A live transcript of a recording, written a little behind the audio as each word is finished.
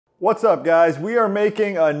What's up, guys? We are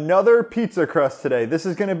making another pizza crust today. This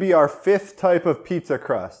is gonna be our 5th type of pizza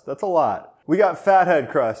crust. That's a lot. We got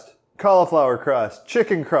fathead crust, cauliflower crust,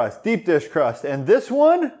 chicken crust, deep dish crust, and this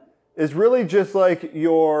one is really just like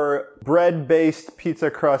your bread-based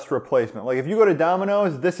pizza crust replacement. Like if you go to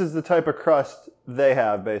Domino's, this is the type of crust they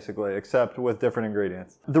have basically, except with different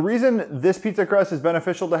ingredients. The reason this pizza crust is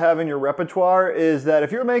beneficial to have in your repertoire is that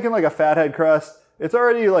if you're making like a fathead crust, it's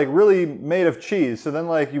already like really made of cheese. So then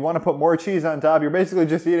like you want to put more cheese on top, you're basically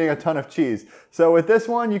just eating a ton of cheese. So with this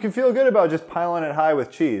one, you can feel good about just piling it high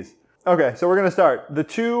with cheese. Okay, so we're gonna start. The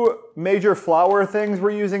 2 major flour things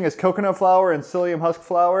we're using is coconut flour and psyllium husk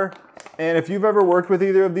flour. And if you've ever worked with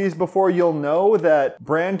either of these before, you'll know that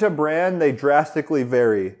brand to brand, they drastically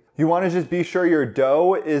vary. You wanna just be sure your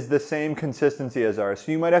dough is the same consistency as ours.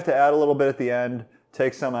 So you might have to add a little bit at the end,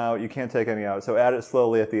 take some out. You can't take any out, so add it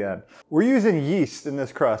slowly at the end. We're using yeast in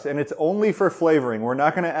this crust, and it's only for flavoring. We're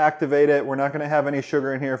not gonna activate it. We're not gonna have any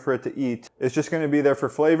sugar in here for it to eat. It's just gonna be there for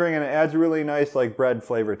flavoring, and it adds a really nice like bread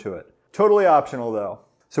flavor to it. Totally optional though.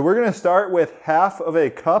 So we're gonna start with 1/2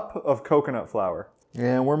 cup of coconut flour.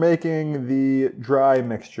 And we're making the dry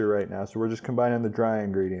mixture right now, so we're just combining the dry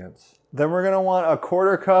ingredients. Then we're gonna want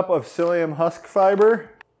 1/4 cup of psyllium husk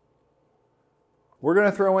fiber. We're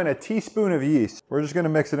gonna throw in a teaspoon of yeast. We're just gonna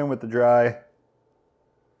mix it in with the dry.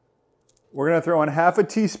 We're gonna throw in 1/2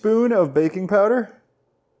 teaspoon of baking powder.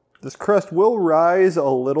 This crust will rise a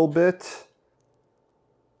little bit.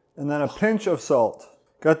 And then a pinch of salt.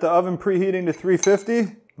 Got the oven preheating to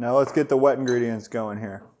 350. Now let's get the wet ingredients going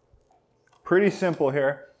here. Pretty simple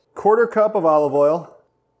here. 1/4 cup of olive oil.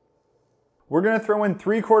 We're gonna throw in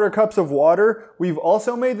 3/4 cups of water. We've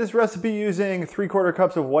also made this recipe using 3/4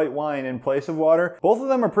 cups of white wine in place of water. Both of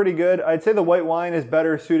them are pretty good. I'd say the white wine is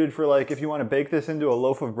better suited for like if you wanna bake this into a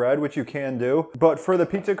loaf of bread, which you can do. But for the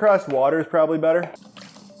pizza crust, water is probably better.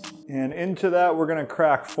 And into that, we're gonna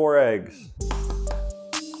crack 4 eggs.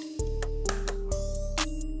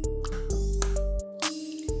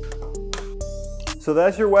 So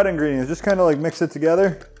that's your wet ingredients. Just kind of like mix it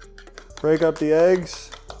together. Break up the eggs.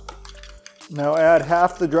 Now add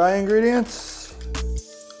 1/2 the dry ingredients.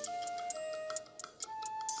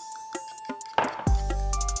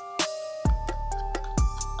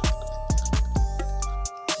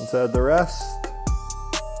 Let's add the rest.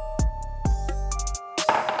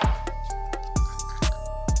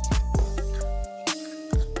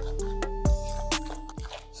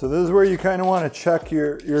 So this is where you kind of want to check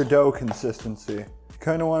your dough consistency. You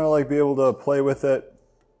kind of want to like be able to play with it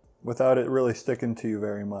without it really sticking to you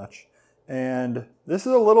very much. And this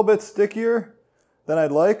is a little bit stickier than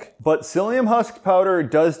I'd like, but psyllium husk powder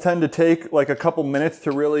does tend to take like a couple minutes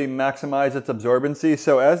to really maximize its absorbency.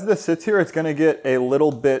 So as this sits here, it's gonna get a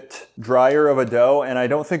little bit drier of a dough, and I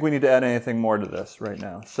don't think we need to add anything more to this right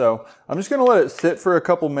now. So I'm just gonna let it sit for a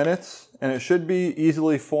couple minutes, and it should be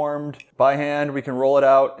easily formed by hand. We can roll it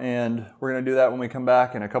out, and we're gonna do that when we come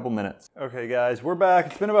back in a couple minutes. Okay guys, we're back.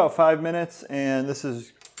 It's been about 5 minutes, and this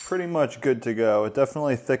is pretty much good to go. It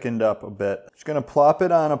definitely thickened up a bit. Just gonna plop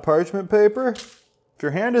it on a parchment paper. If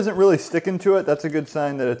your hand isn't really sticking to it, that's a good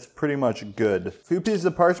sign that it's pretty much good. A few pieces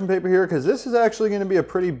of parchment paper here, because this is actually gonna be a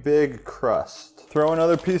pretty big crust. Throw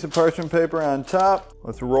another piece of parchment paper on top.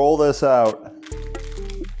 Let's roll this out.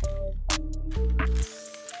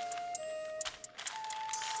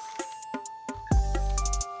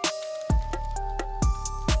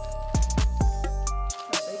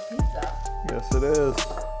 Yes, it is.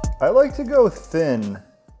 I like to go thin.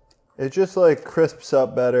 It just like crisps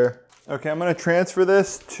up better. Okay, I'm gonna transfer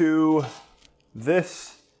this to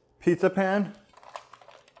this pizza pan.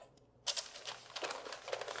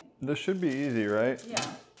 This should be easy, right? Yeah.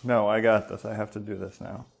 No, I got this. I have to do this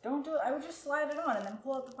now. Don't do it. I would just slide it on and then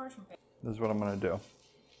pull out the parchment paper. This is what I'm gonna do.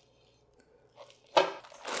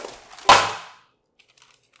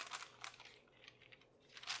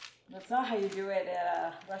 That's not how you do it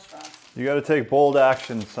at restaurants. You gotta take bold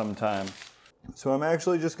action sometimes. So I'm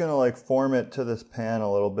actually just gonna like form it to this pan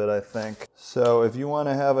a little bit, I think. So if you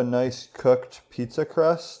wanna have a nice cooked pizza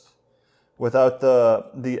crust without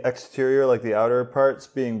the exterior, like the outer parts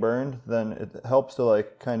being burned, then it helps to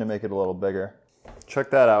like kind of make it a little bigger. Check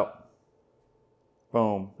that out.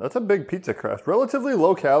 Boom. That's a big pizza crust. Relatively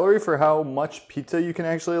low calorie for how much pizza you can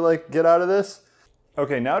actually like get out of this.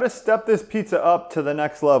 Okay, now to step this pizza up to the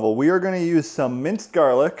next level, we are gonna use some minced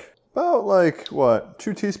garlic. About like, what,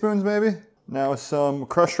 2 teaspoons maybe? Now some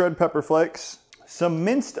crushed red pepper flakes. Some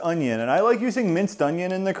minced onion, and I like using minced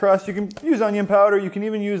onion in the crust. You can use onion powder, you can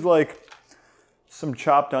even use like some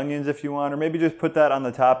chopped onions if you want, or maybe just put that on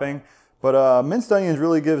the topping. But minced onions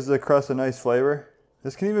really gives the crust a nice flavor.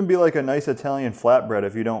 This can even be like a nice Italian flatbread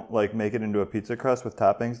if you don't like make it into a pizza crust with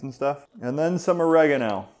toppings and stuff. And then some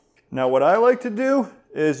oregano. Now what I like to do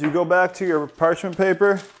is you go back to your parchment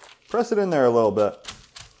paper, press it in there a little bit,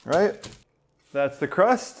 right? That's the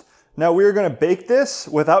crust. Now we are gonna bake this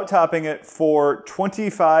without topping it for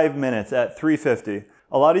 25 minutes at 350.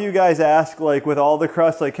 A lot of you guys ask, like with all the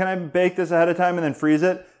crust, like can I bake this ahead of time and then freeze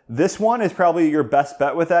it? This one is probably your best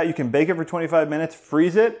bet with that. You can bake it for 25 minutes,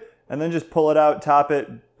 freeze it, and then just pull it out, top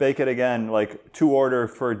it, bake it again, like to order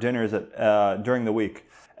for dinners during the week.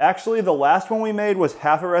 Actually, the last one we made was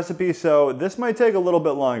half a recipe, so this might take a little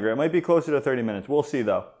bit longer. It might be closer to 30 minutes. We'll see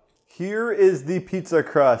though. Here is the pizza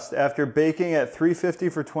crust after baking at 350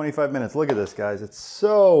 for 25 minutes. Look at this, guys. It's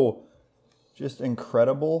so just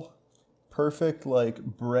incredible. Perfect, like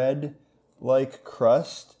bread-like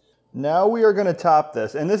crust. Now we are gonna top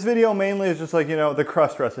this. And this video mainly is just like, you know, the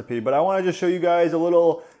crust recipe, but I wanna just show you guys a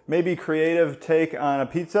little maybe creative take on a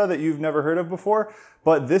pizza that you've never heard of before.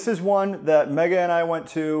 But this is one that Mega and I went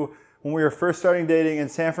to when we were first starting dating in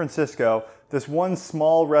San Francisco. This one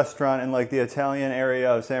small restaurant in like the Italian area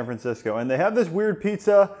of San Francisco. And they have this weird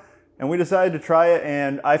pizza and we decided to try it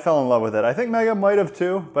and I fell in love with it. I think Mega might have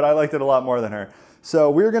too, but I liked it a lot more than her.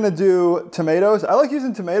 So we're gonna do tomatoes. I like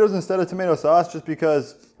using tomatoes instead of tomato sauce just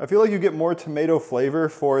because I feel like you get more tomato flavor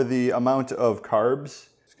for the amount of carbs.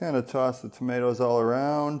 Just kind of toss the tomatoes all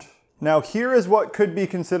around. Now here is what could be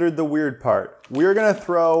considered the weird part. We're gonna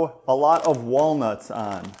throw a lot of walnuts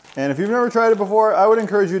on. And if you've never tried it before, I would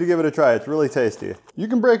encourage you to give it a try. It's really tasty. You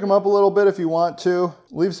can break them up a little bit if you want to.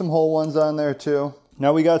 Leave some whole ones on there too.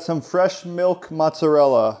 Now we got some fresh milk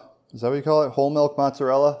mozzarella. Is that what you call it? Whole milk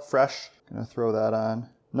mozzarella, fresh. Gonna throw that on.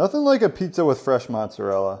 Nothing like a pizza with fresh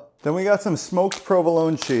mozzarella. Then we got some smoked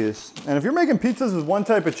provolone cheese. And if you're making pizzas with one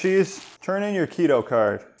type of cheese, turn in your keto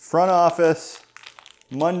card. Front office,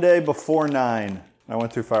 Monday before 9. I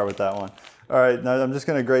went too far with that one. All right, now I'm just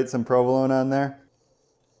gonna grate some provolone on there.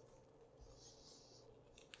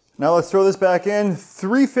 Now let's throw this back in,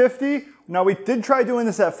 350. Now we did try doing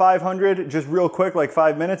this at 500, just real quick, like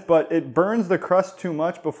 5 minutes, but it burns the crust too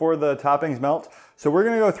much before the toppings melt. So we're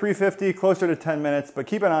gonna go 350, closer to 10 minutes, but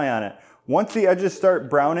keep an eye on it. Once the edges start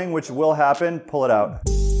browning, which will happen, pull it out.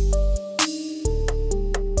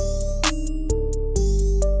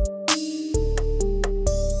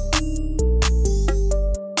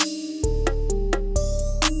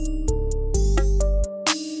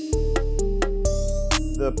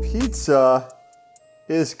 The pizza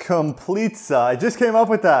is completza. I just came up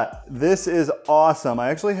with that. This is awesome. I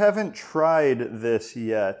actually haven't tried this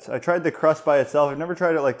yet. I tried the crust by itself. I've never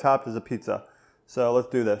tried it like topped as a pizza. So let's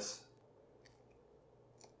do this.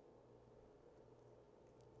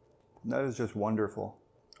 That is just wonderful.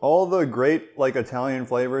 All the great like Italian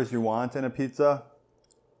flavors you want in a pizza.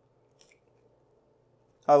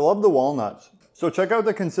 I love the walnuts. So check out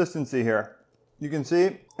the consistency here. You can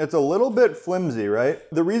see it's a little bit flimsy, right?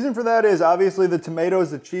 The reason for that is obviously the tomatoes,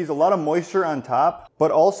 the cheese, a lot of moisture on top, but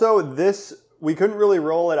also this, we couldn't really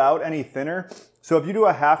roll it out any thinner. So if you do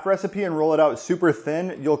a half recipe and roll it out super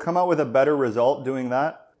thin, you'll come out with a better result doing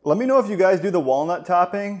that. Let me know if you guys do the walnut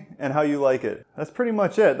topping and how you like it. That's pretty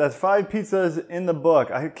much it. That's 5 pizzas in the book.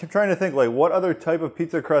 I keep trying to think like what other type of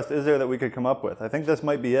pizza crust is there that we could come up with? I think this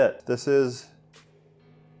might be it. This is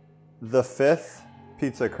the 5th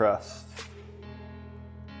pizza crust.